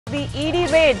the ED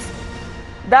raids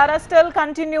that are still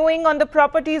continuing on the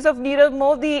properties of Nirav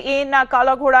Modi in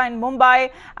Kala Ghoda in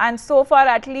Mumbai, and so far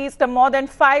at least more than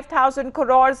 5,000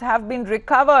 crores have been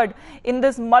recovered in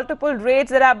this multiple raids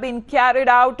that have been carried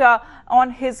out on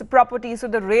his property. So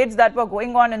the raids that were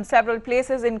going on in several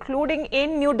places, including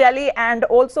in New Delhi and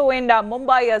also in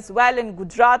Mumbai as well, in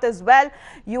Gujarat as well.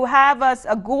 You have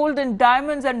gold and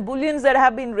diamonds and bullions that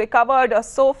have been recovered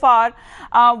so far.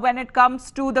 When it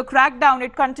comes to the crackdown,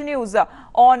 it continues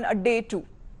on day 2.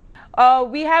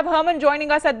 We have Herman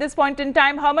joining us at this point in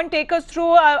time. Herman, take us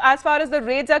through as far as the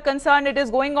raids are concerned. It is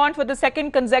going on for the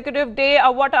second consecutive day.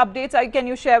 What updates can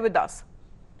you share with us?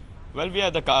 Well, we are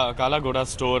at the Kala Ghoda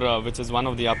store, which is one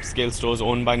of the upscale stores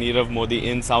owned by Nirav Modi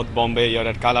in South Bombay here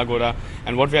at Kala Ghoda.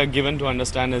 And what we are given to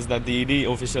understand is that the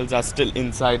ED officials are still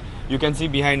inside. You can see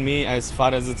behind me, as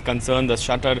far as it's concerned, the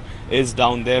shutter is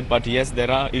down there. But yes,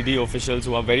 there are ED officials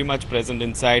who are very much present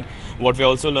inside. What we're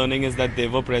also learning is that they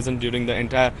were present during the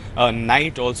entire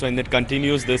night also, and it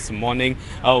continues this morning.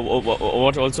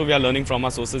 What also we are learning from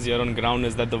our sources here on ground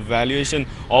is that the valuation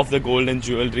of the gold and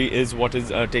jewelry is what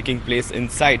is taking place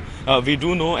inside. We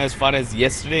do know, as far as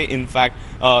yesterday, in fact,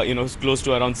 close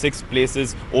to around 6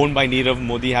 places owned by Nirav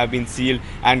Modi have been sealed,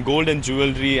 and gold and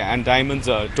jewelry and diamonds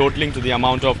totaling to the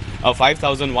amount of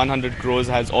 5,100 crores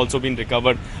has also been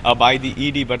recovered by the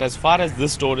ED. But as far as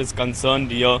this store is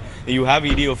concerned, here you have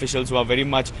ED officials who are very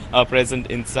much present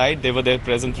inside. They were there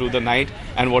present through the night,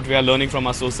 and what we are learning from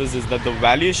our sources is that the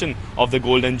valuation of the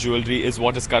gold and jewelry is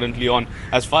what is currently on.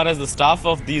 As far as the staff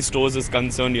of these stores is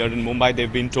concerned here in Mumbai,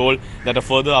 they've been told that a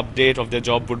further update of their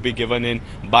job would be given in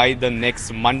by the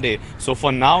next Monday. So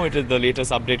for now, it is the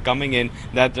latest update coming in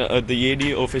that the AD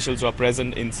officials who are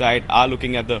present inside are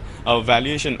looking at the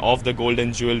valuation of the gold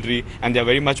and jewelry, and they are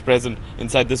very much present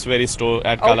inside this very store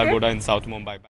at Kala Ghoda in South Mumbai.